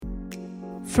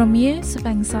From years of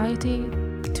anxiety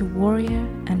to warrior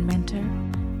and mentor,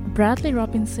 Bradley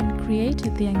Robinson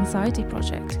created the Anxiety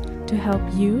Project to help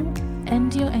you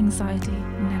end your anxiety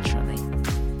naturally.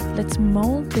 Let's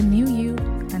mold the new you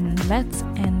and let's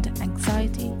end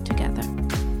anxiety together.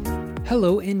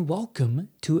 Hello and welcome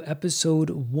to episode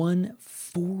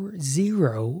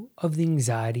 140 of the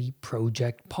Anxiety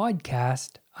Project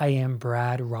podcast. I am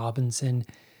Brad Robinson.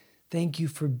 Thank you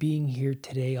for being here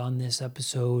today on this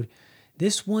episode.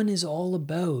 This one is all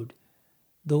about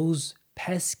those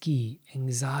pesky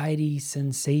anxiety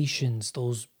sensations,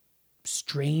 those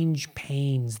strange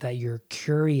pains that you're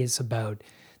curious about,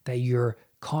 that you're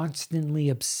constantly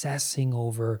obsessing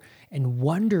over and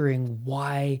wondering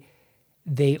why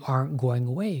they aren't going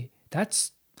away.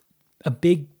 That's a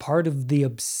big part of the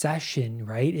obsession,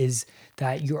 right? Is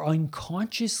that you're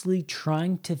unconsciously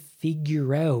trying to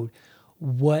figure out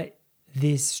what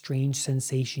this strange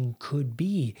sensation could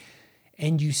be.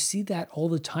 And you see that all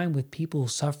the time with people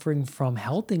suffering from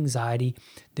health anxiety.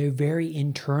 They're very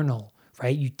internal,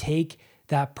 right? You take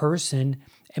that person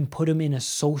and put them in a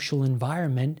social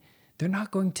environment, they're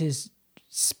not going to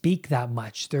speak that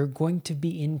much. They're going to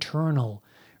be internal,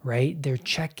 right? They're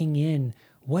checking in.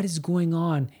 What is going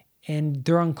on? And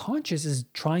their unconscious is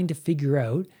trying to figure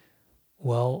out,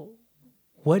 well,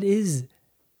 what is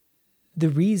the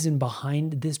reason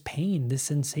behind this pain, this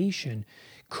sensation?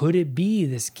 Could it be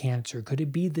this cancer? Could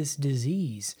it be this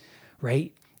disease,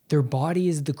 right? Their body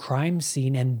is the crime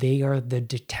scene and they are the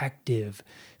detective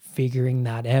figuring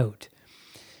that out.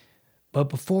 But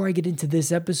before I get into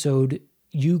this episode,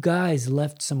 you guys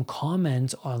left some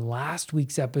comments on last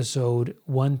week's episode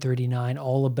 139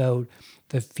 all about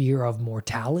the fear of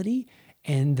mortality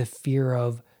and the fear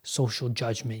of social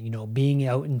judgment, being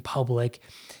out in public,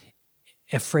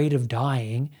 afraid of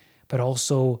dying, but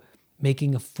also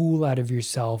making a fool out of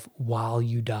yourself while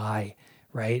you die,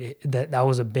 right? That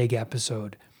was a big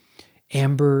episode.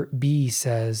 Amber B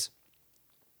says,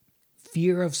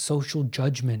 fear of social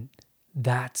judgment,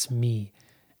 that's me.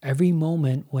 Every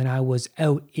moment when I was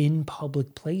out in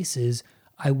public places,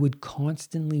 I would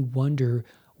constantly wonder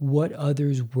what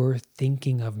others were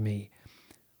thinking of me.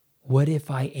 What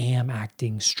if I am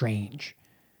acting strange?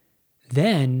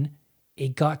 Then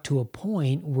it got to a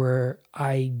point where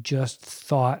I just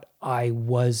thought I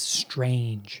was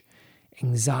strange.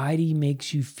 Anxiety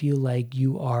makes you feel like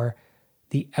you are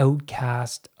the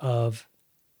outcast of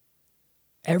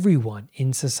everyone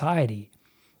in society.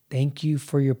 Thank you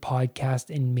for your podcast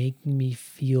and making me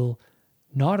feel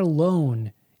not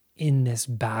alone in this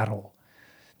battle.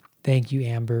 Thank you,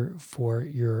 Amber, for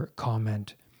your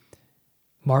comment.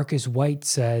 Marcus White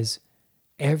says,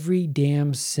 every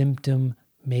damn symptom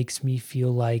makes me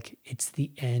feel like it's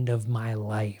the end of my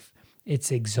life.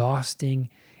 It's exhausting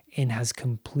and has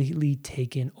completely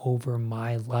taken over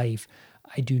my life.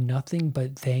 I do nothing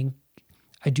but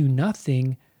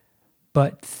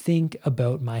think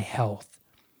about my health.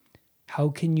 How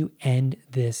can you end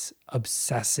this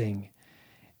obsessing?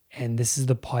 And this is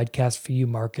the podcast for you,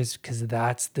 Marcus, because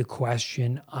that's the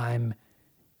question I'm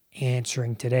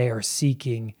answering today, or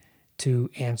seeking to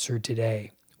answer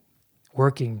today,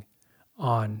 working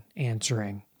on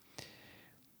answering.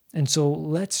 And so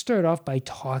let's start off by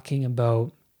talking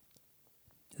about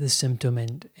the symptom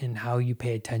and how you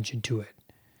pay attention to it.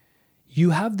 You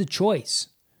have the choice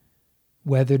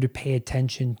whether to pay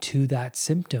attention to that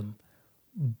symptom.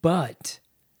 But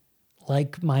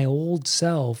like my old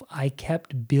self, I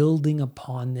kept building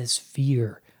upon this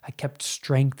fear. I kept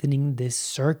strengthening this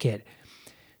circuit,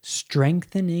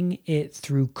 strengthening it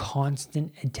through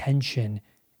constant attention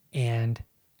and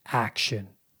action,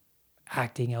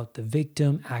 acting out the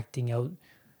victim, acting out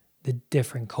the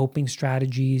different coping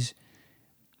strategies,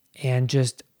 and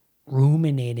just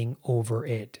ruminating over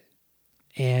it.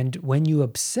 And when you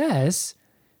obsess,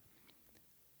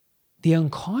 the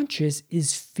unconscious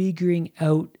is figuring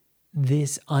out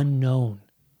this unknown.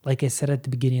 Like I said at the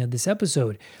beginning of this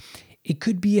episode, it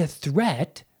could be a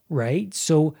threat, right?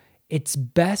 So it's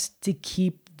best to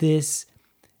keep this,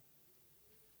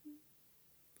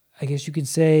 I guess you could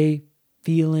say,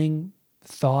 feeling,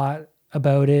 thought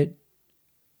about it,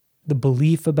 the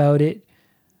belief about it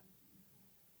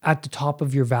at the top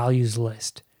of your values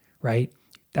list, right?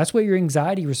 That's what your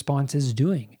anxiety response is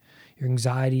doing. Your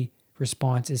anxiety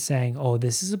response is saying, oh,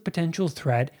 this is a potential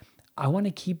threat. I want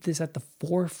to keep this at the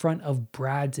forefront of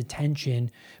Brad's attention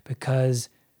because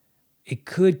it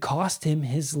could cost him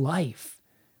his life,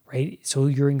 right? So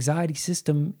your anxiety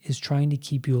system is trying to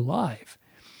keep you alive.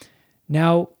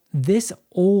 Now, this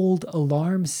old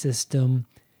alarm system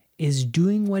is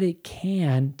doing what it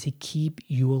can to keep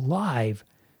you alive.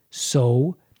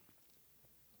 So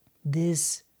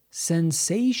this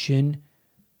sensation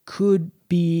could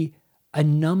be a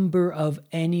number of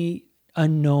any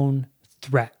unknown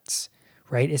threats,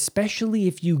 right? Especially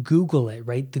if you Google it,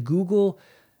 right? The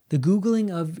Googling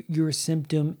of your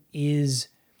symptom is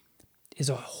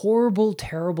a horrible,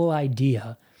 terrible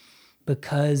idea,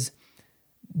 because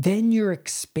then you're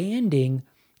expanding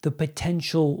the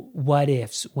potential what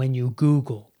ifs when you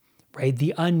Google, right?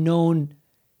 The unknown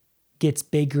gets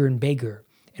bigger and bigger.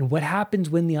 And what happens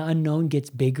when the unknown gets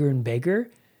bigger and bigger?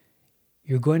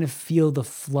 You're going to feel the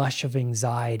flush of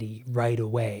anxiety right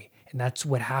away. And that's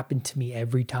what happened to me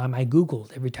every time I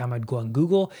Googled. Every time I'd go on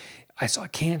Google, I saw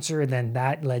cancer, and then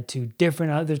that led to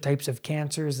different other types of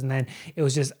cancers. And then it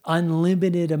was just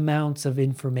unlimited amounts of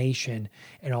information.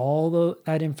 And all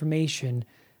that information,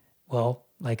 well,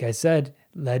 like I said,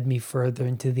 led me further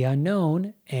into the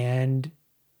unknown, and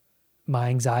my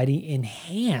anxiety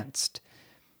enhanced.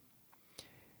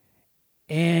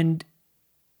 And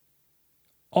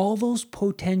all those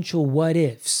potential what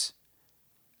ifs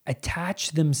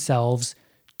attach themselves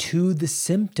to the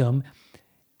symptom,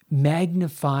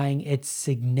 magnifying its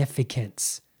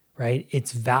significance, right?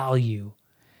 Its value.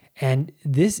 And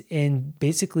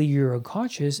basically your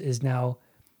unconscious is now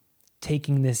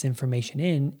taking this information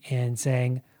in and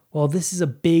saying, well, this is a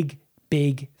big,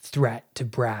 big threat to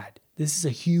Brad. This is a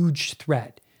huge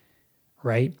threat,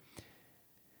 right?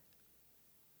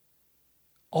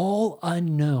 All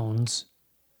unknowns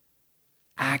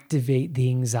activate the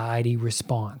anxiety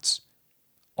response.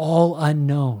 All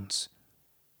unknowns.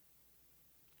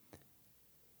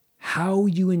 How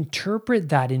you interpret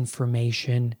that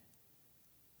information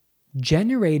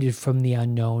generated from the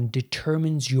unknown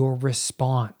determines your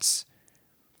response.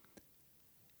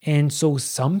 And so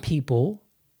some people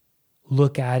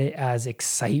look at it as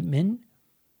excitement,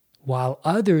 while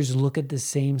others look at the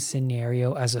same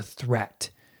scenario as a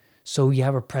threat. So you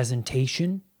have a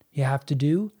presentation you have to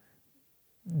do.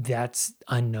 That's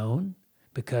unknown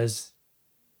because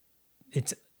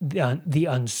it's the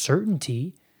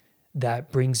uncertainty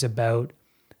that brings about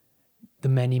the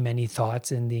many, many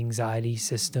thoughts in the anxiety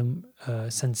system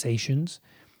sensations.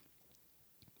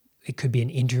 It could be an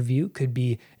interview, could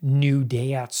be new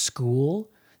day at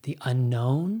school, the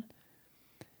unknown.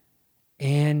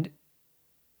 And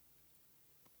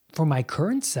for my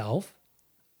current self,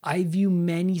 I view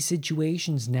many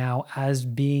situations now as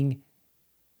being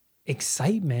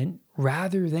excitement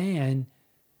rather than,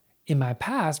 in my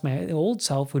past, my old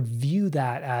self would view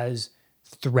that as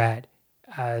threat,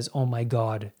 as, oh my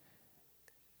God,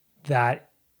 that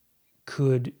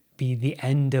could be the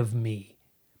end of me,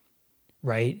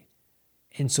 right?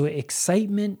 And so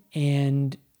excitement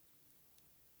and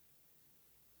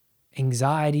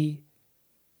anxiety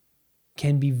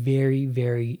can be very,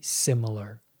 very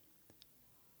similar.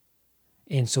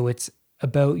 And so it's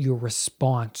about your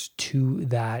response to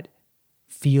that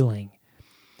feeling.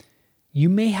 You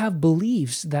may have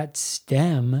beliefs that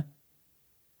stem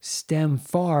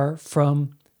far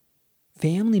from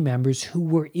family members who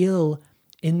were ill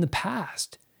in the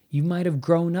past. You might have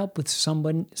grown up with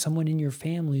someone in your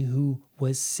family who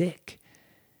was sick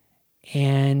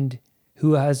and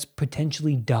who has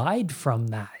potentially died from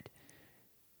that.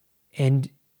 And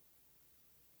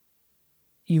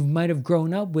you might have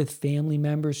grown up with family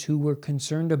members who were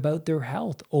concerned about their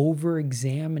health,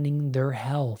 over-examining their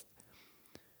health,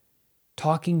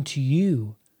 talking to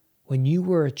you when you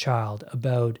were a child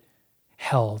about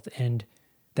health and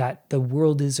that the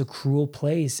world is a cruel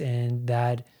place and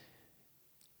that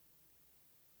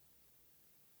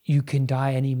you can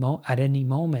die at any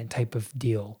moment type of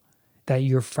deal, that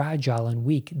you're fragile and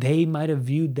weak. They might have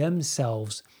viewed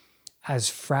themselves as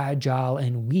fragile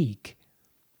and weak.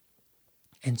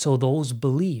 And so those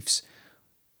beliefs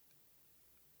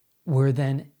were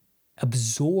then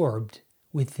absorbed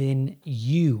within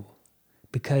you,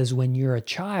 because when you're a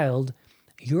child,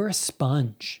 you're a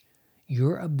sponge.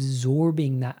 You're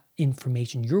absorbing that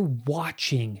information. You're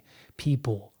watching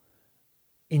people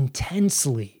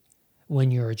intensely when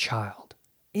you're a child,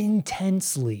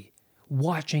 intensely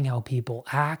watching how people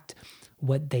act,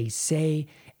 what they say.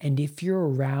 And if you're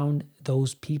around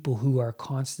those people who are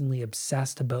constantly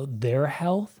obsessed about their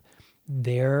health,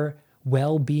 their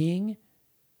well-being,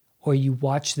 or you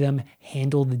watch them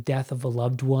handle the death of a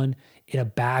loved one in a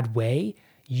bad way,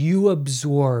 you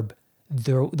absorb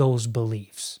those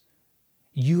beliefs.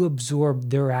 You absorb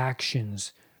their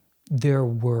actions, their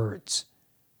words.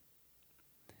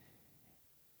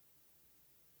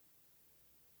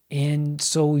 And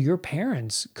so your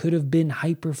parents could have been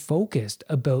hyper-focused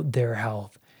about their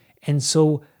health. And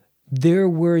so their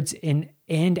words and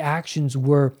actions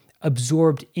were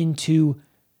absorbed into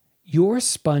your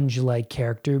sponge-like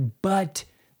character, but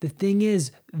the thing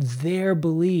is, their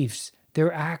beliefs,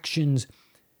 their actions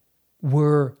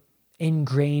were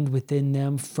ingrained within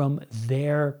them from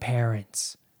their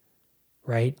parents,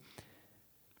 right?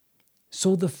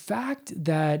 So the fact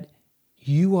that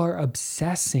you are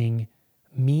obsessing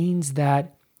means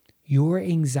that your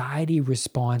anxiety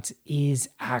response is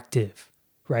active,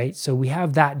 right? So we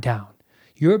have that down.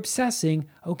 You're obsessing,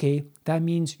 okay, that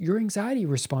means your anxiety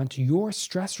response, your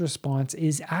stress response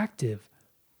is active.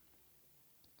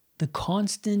 The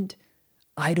constant,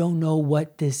 I don't know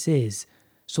what this is.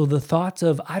 So the thoughts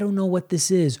of, I don't know what this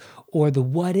is, or the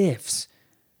what ifs,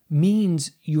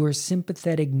 means your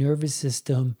sympathetic nervous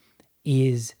system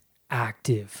is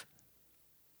active.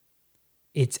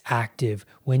 It's active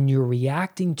when you're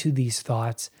reacting to these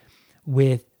thoughts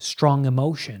with strong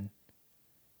emotion.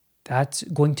 That's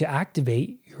going to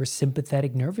activate your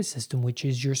sympathetic nervous system, which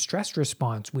is your stress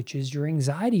response, which is your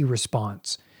anxiety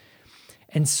response.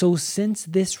 And so since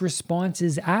this response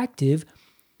is active,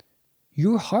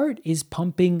 your heart is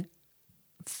pumping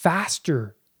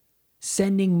faster,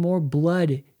 sending more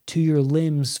blood to your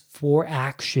limbs for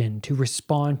action, to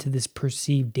respond to this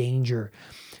perceived danger.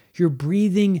 You're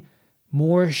breathing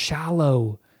more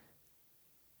shallow.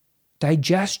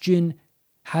 Digestion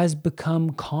has become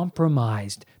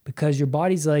compromised because your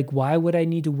body's like, why would I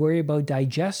need to worry about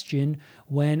digestion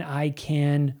when I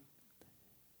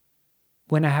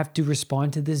have to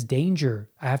respond to this danger?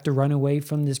 I have to run away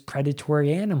from this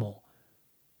predatory animal.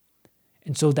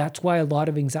 And so that's why a lot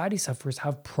of anxiety sufferers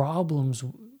have problems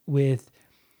with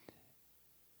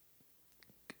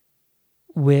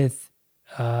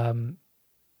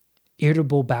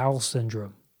irritable bowel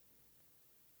syndrome.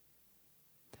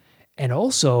 And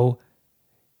also,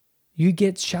 you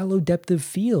get shallow depth of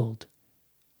field.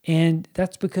 And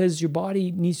that's because your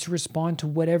body needs to respond to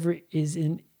whatever is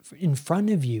in front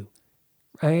of you,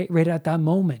 right at that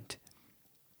moment.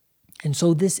 And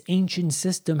so this ancient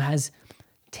system has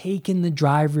taken the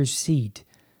driver's seat.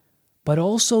 But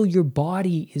also your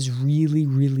body is really,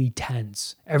 really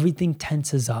tense. Everything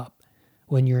tenses up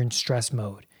when you're in stress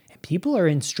mode. And people are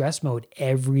in stress mode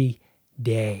every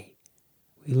day.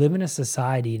 We live in a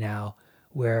society now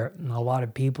where a lot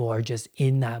of people are just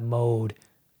in that mode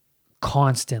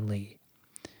constantly.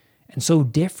 And so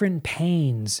different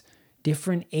pains,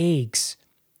 different aches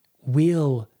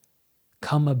will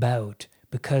come about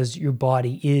because your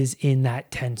body is in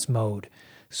that tense mode.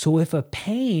 So if a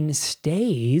pain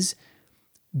stays,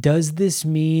 does this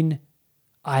mean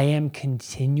I am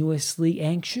continuously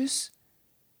anxious?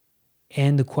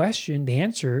 And the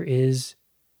answer is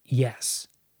yes.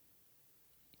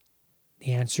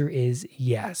 The answer is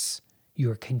yes. You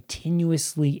are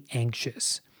continuously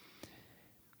anxious.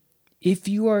 If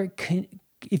you are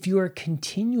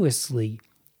continuously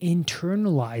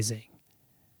internalizing,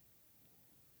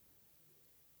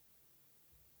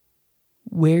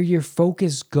 where your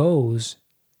focus goes,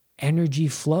 energy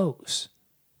flows.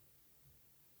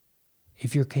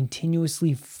 If you're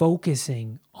continuously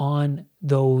focusing on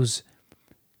those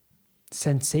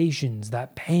sensations,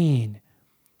 that pain,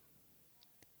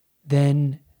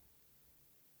 then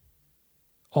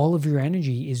all of your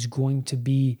energy is going to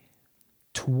be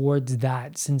towards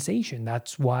that sensation.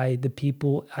 That's why the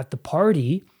people at the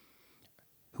party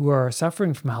who are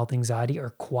suffering from health anxiety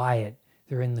are quiet.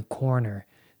 They're in the corner.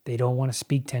 They don't want to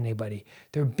speak to anybody.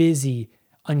 They're busy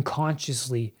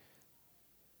unconsciously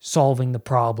solving the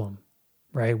problem,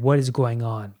 right? What is going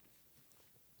on?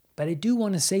 But I do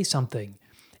want to say something.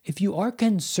 If you are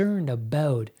concerned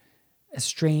about a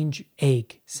strange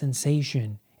ache,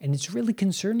 sensation, and it's really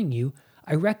concerning you,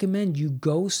 I recommend you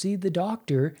go see the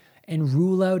doctor and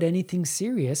rule out anything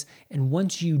serious. And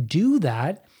once you do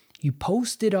that, you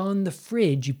post it on the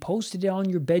fridge, you post it on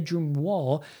your bedroom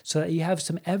wall so that you have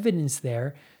some evidence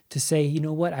there to say, you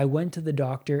know what, I went to the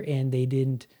doctor and they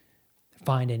didn't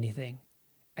find anything.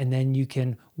 And then you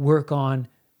can work on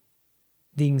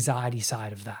the anxiety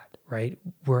side of that, right?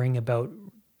 Worrying about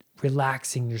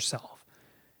relaxing yourself,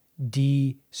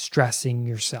 de-stressing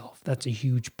yourself. That's a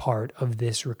huge part of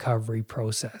this recovery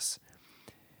process.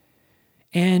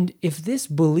 And if this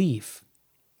belief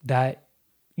that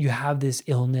you have this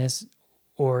illness,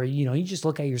 or, you just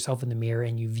look at yourself in the mirror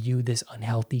and you view this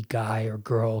unhealthy guy or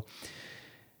girl,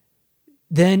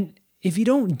 then if you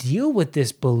don't deal with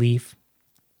this belief,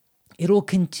 it'll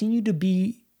continue to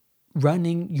be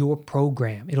running your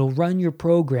program. It'll run your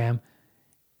program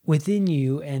within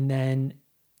you, and then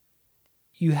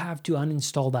you have to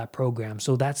uninstall that program.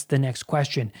 So that's the next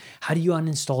question. How do you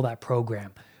uninstall that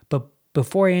program? But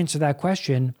before I answer that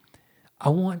question, I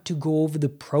want to go over the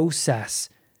process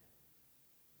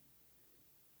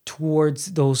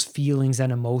towards those feelings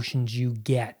and emotions you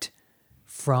get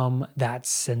from that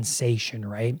sensation,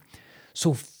 right?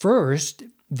 So first,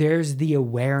 there's the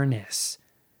awareness,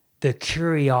 the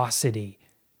curiosity,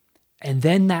 and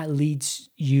then that leads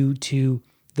you to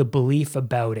the belief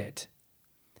about it.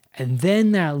 And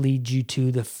then that leads you to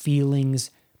the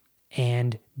feelings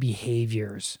and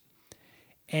behaviors.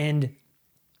 And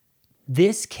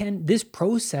this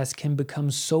process can become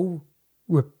so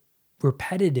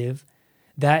repetitive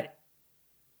that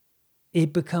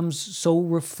it becomes so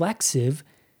reflexive,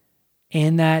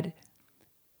 and that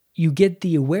you get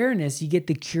the awareness, you get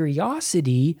the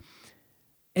curiosity,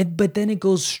 but then it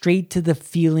goes straight to the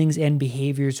feelings and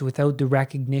behaviors without the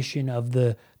recognition of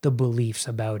the beliefs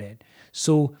about it.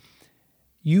 So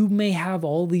you may have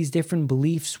all these different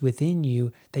beliefs within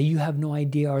you that you have no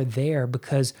idea are there,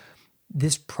 because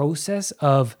this process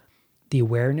of the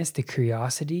awareness, the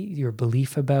curiosity, your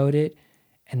belief about it,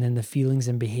 and then the feelings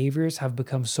and behaviors have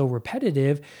become so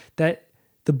repetitive that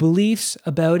the beliefs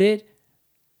about it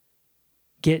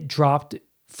get dropped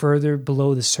further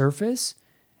below the surface,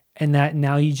 and that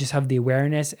now you just have the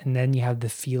awareness, and then you have the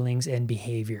feelings and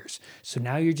behaviors. So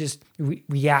now you're just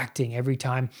reacting every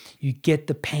time you get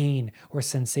the pain or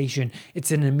sensation.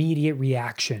 It's an immediate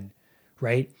reaction,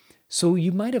 right? So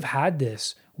you might have had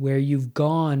this where you've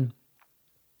gone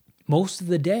most of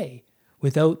the day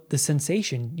without the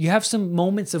sensation. You have some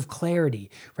moments of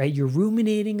clarity, right? You're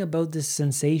ruminating about this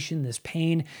sensation, this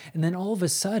pain, and then all of a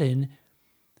sudden,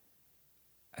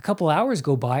 a couple hours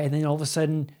go by, and then all of a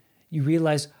sudden you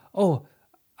realize, oh,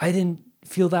 I didn't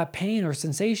feel that pain or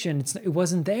sensation. It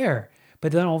wasn't there.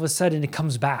 But then all of a sudden it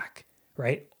comes back,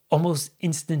 right? Almost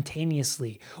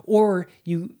instantaneously. Or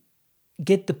you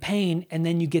get the pain and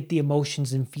then you get the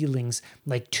emotions and feelings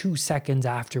like 2 seconds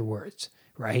afterwards,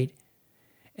 right?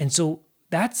 And so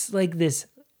that's like this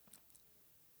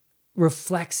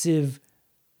reflexive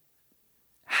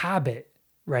habit,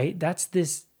 right? That's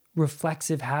this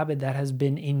reflexive habit that has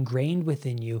been ingrained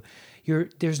within you.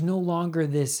 There's no longer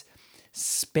this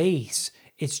space.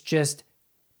 It's just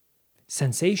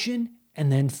sensation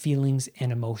and then feelings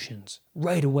and emotions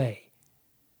right away.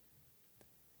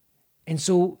 And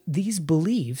so these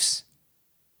beliefs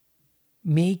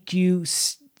make you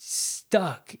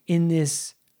stuck in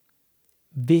this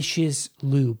vicious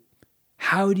loop.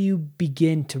 How do you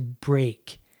begin to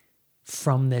break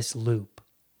from this loop?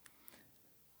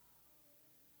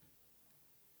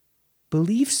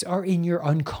 Beliefs are in your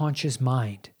unconscious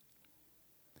mind.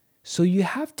 So you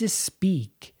have to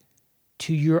speak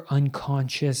to your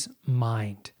unconscious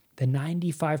mind, the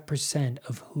 95%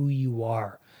 of who you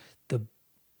are,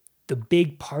 the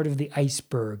big part of the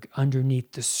iceberg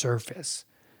underneath the surface.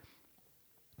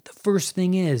 The first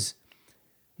thing is,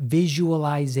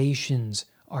 visualizations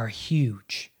are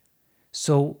huge.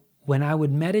 So when I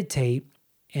would meditate,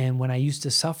 and when I used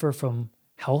to suffer from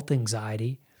health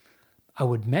anxiety, I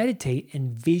would meditate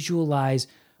and visualize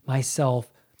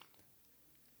myself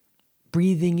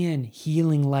breathing in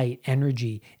healing light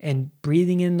energy, and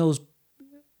breathing in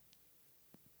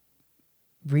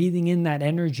that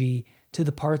energy to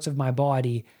the parts of my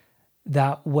body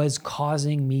that was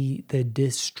causing me the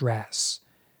distress,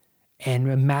 and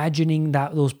imagining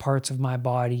that those parts of my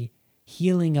body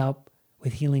healing up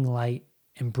with healing light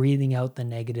and breathing out the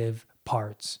negative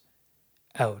parts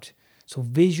out. So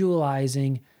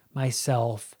visualizing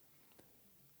myself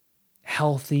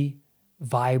healthy,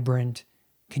 vibrant,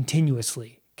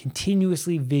 continuously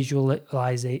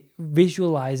visualizing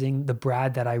the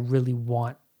Brad that I really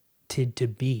wanted to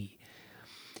be.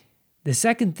 The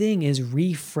second thing is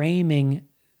reframing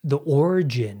the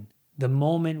origin, the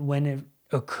moment when it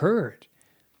occurred.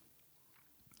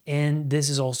 And this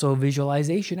is also a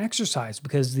visualization exercise,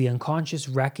 because the unconscious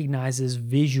recognizes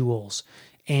visuals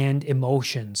and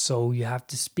emotions. So you have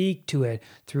to speak to it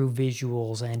through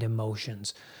visuals and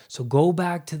emotions. So go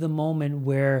back to the moment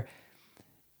where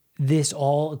this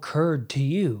all occurred to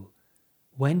you.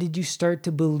 When did you start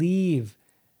to believe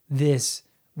this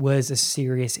was a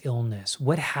serious illness?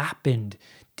 What happened?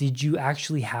 Did you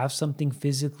actually have something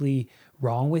physically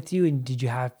wrong with you, and did you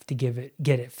have to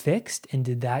get it fixed? And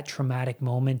did that traumatic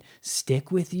moment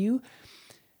stick with you?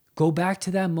 Go back to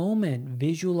that moment,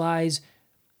 visualize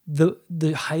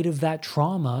the height of that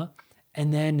trauma,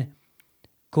 and then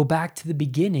go back to the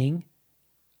beginning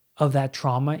of that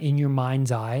trauma in your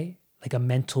mind's eye, like a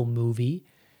mental movie,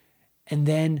 and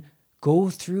then go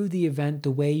through the event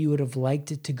the way you would have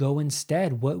liked it to go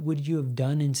instead. What would you have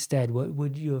done instead? What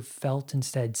would you have felt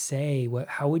instead?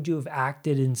 How would you have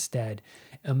acted instead?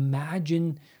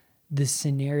 Imagine the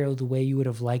scenario the way you would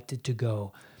have liked it to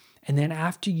go. And then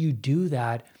after you do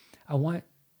that, I want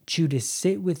you to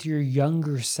sit with your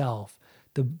younger self,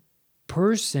 the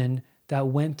person that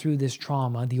went through this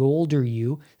trauma, the older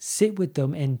you, sit with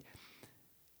them and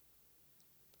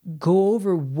go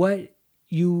over what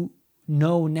you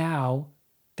know now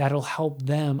that'll help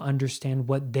them understand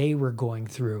what they were going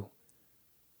through,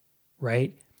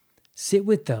 right? Sit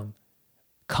with them,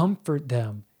 comfort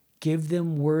them, give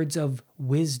them words of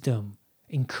wisdom,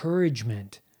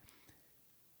 encouragement.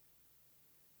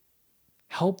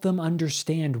 Help them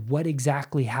understand what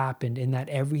exactly happened and that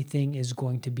everything is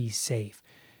going to be safe.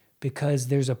 Because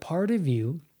there's a part of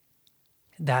you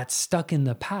that's stuck in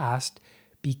the past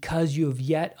because you have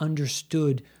yet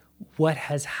understood what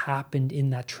has happened in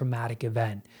that traumatic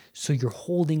event. So you're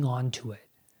holding on to it.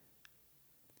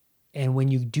 And when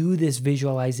you do this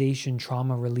visualization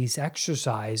trauma release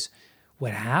exercise,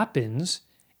 what happens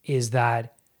is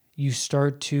that you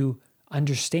start to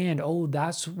understand, oh,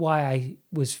 that's why I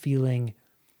was feeling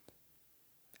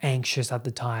anxious at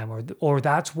the time, or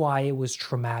that's why it was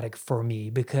traumatic for me,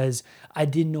 because I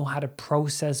didn't know how to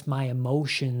process my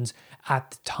emotions at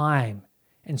the time.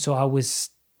 And so I was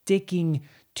sticking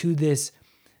to this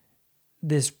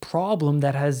problem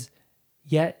that has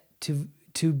yet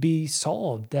to be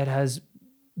solved, that has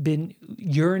been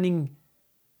yearning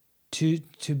to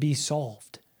be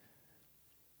solved.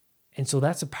 And so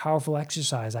that's a powerful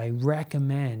exercise. I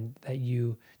recommend that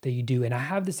you do. And I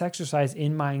have this exercise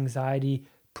in my Anxiety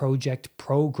Project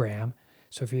program.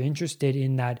 So if you're interested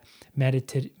in that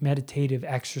meditative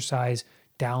exercise,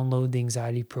 download the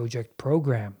Anxiety Project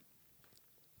program.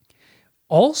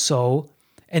 Also,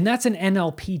 and that's an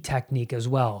NLP technique as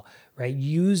well, right?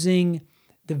 Using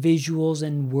the visuals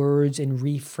and words and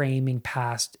reframing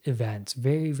past events.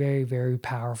 Very, very, very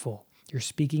powerful. You're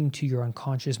speaking to your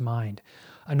unconscious mind.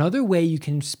 Another way you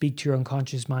can speak to your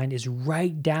unconscious mind is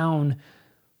write down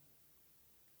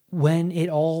when it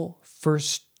all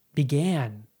first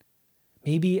began.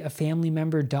 Maybe a family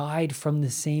member died from the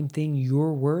same thing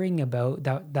you're worrying about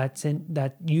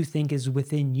that you think is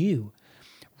within you.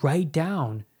 Write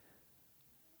down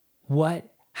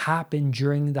what happened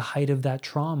during the height of that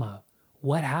trauma.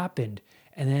 What happened?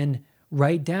 And then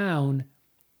write down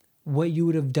what you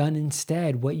would have done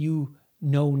instead, what you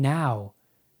know now,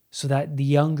 so that the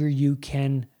younger you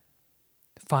can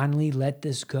finally let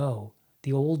this go.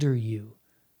 The older you,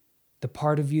 the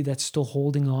part of you that's still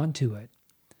holding on to it.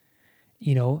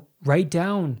 Write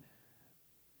down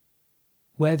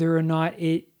whether or not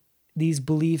these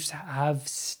beliefs have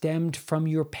stemmed from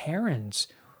your parents.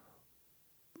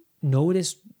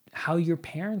 Notice how your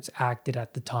parents acted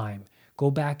at the time. Go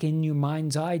back in your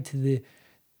mind's eye to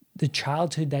the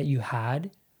childhood that you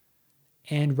had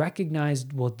and recognize,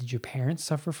 well, did your parents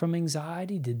suffer from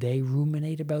anxiety? Did they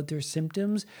ruminate about their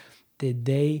symptoms? Did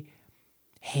they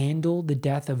handle the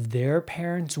death of their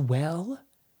parents well?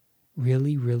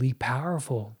 Really, really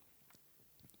powerful.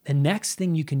 The next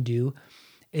thing you can do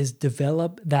is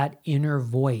develop that inner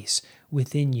voice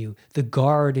within you, the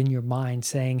guard in your mind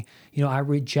saying, I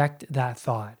reject that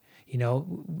thought.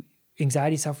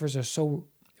 Anxiety sufferers are so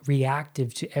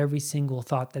reactive to every single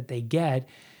thought that they get.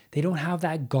 They don't have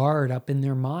that guard up in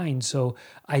their mind. So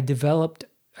I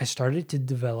started to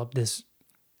develop this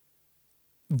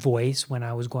voice when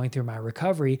I was going through my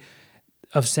recovery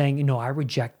of saying, I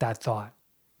reject that thought.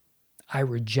 I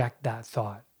reject that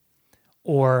thought.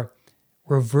 Or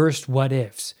reversed what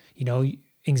ifs.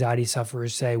 Anxiety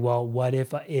sufferers say, well, what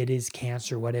if it is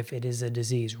cancer? What if it is a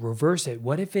disease? Reverse it.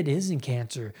 What if it isn't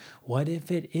cancer? What if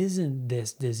it isn't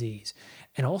this disease?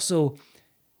 And also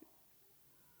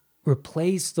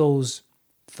replace those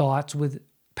thoughts with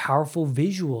powerful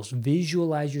visuals.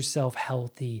 Visualize yourself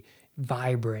healthy,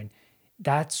 vibrant.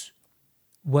 That's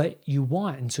what you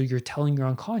want. And so you're telling your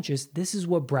unconscious, this is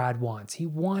what Brad wants. He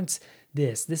wants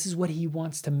this. This is what he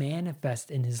wants to manifest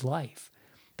in his life.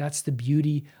 That's the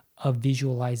beauty of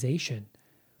visualization.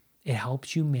 It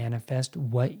helps you manifest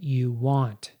what you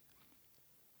want.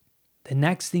 The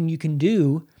next thing you can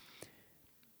do,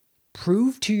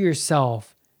 prove to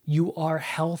yourself you are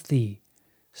healthy.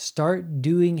 Start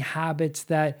doing habits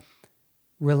that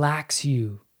relax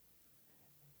you.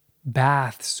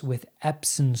 Baths with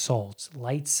Epsom salts,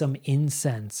 light some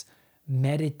incense,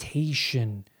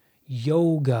 meditation,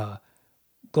 yoga,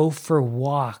 go for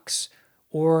walks,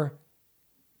 or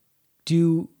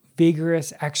do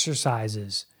vigorous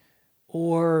exercises,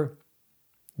 or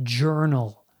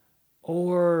journal,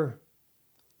 or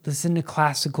listen to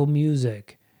classical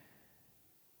music.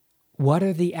 What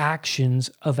are the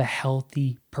actions of a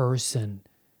healthy person?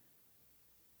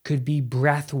 Could be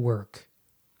breath work.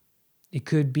 It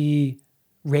could be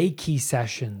Reiki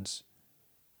sessions.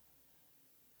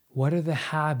 What are the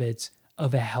habits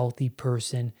of a healthy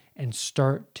person and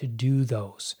start to do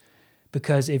those.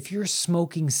 Because if you're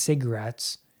smoking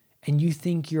cigarettes and you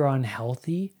think you're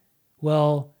unhealthy,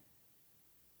 well,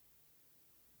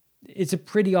 it's a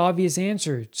pretty obvious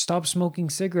answer. Stop smoking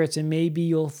cigarettes and maybe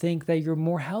you'll think that you're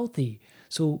more healthy.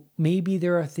 So maybe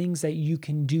there are things that you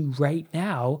can do right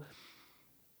now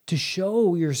to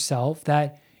show yourself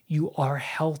that you are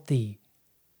healthy.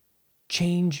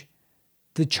 Change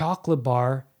the chocolate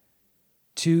bar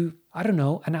to, I don't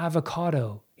know, an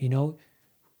avocado,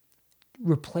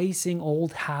 replacing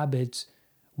old habits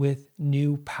with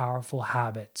new powerful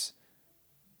habits.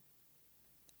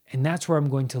 And that's where I'm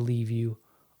going to leave you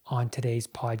on today's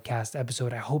podcast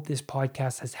episode. I hope this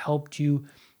podcast has helped you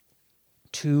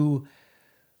to,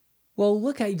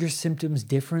 look at your symptoms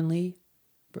differently,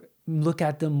 look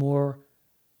at them more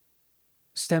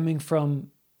stemming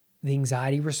from the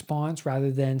anxiety response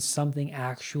rather than something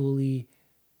actually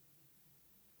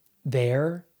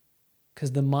there,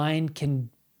 because the mind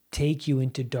can take you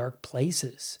into dark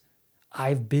places.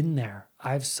 I've been there.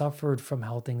 I've suffered from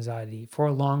health anxiety for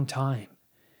a long time.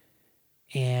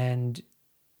 And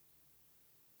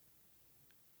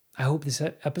I hope this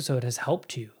episode has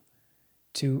helped you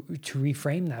to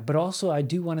reframe that. But also, I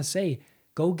do want to say,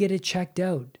 go get it checked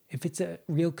out. If it's a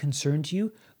real concern to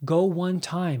you, go one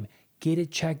time, get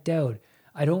it checked out.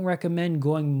 I don't recommend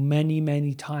going many,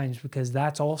 many times because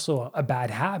that's also a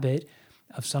bad habit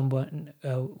of someone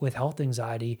with health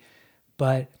anxiety.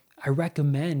 But I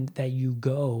recommend that you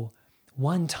go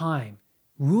one time,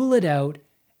 rule it out,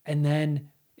 and then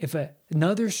if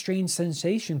another strange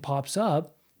sensation pops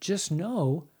up, just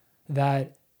know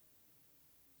that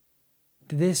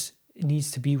this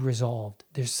needs to be resolved.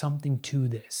 There's something to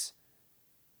this,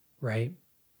 right?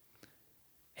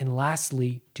 And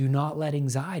lastly, do not let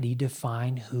anxiety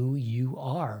define who you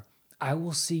are. I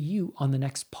will see you on the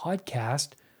next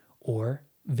podcast or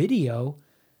video.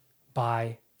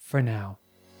 Bye for now.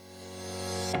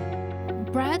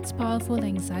 Brad's Powerful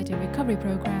Anxiety Recovery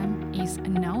Program is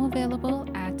now available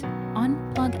at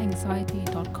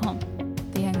unpluganxiety.com.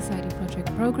 The Anxiety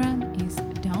Project program is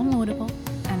downloadable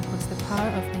and puts the power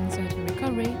of anxiety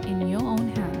recovery in your own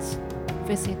hands.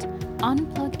 Visit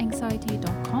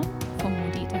unpluganxiety.com for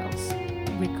more details.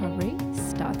 Recovery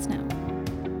starts now.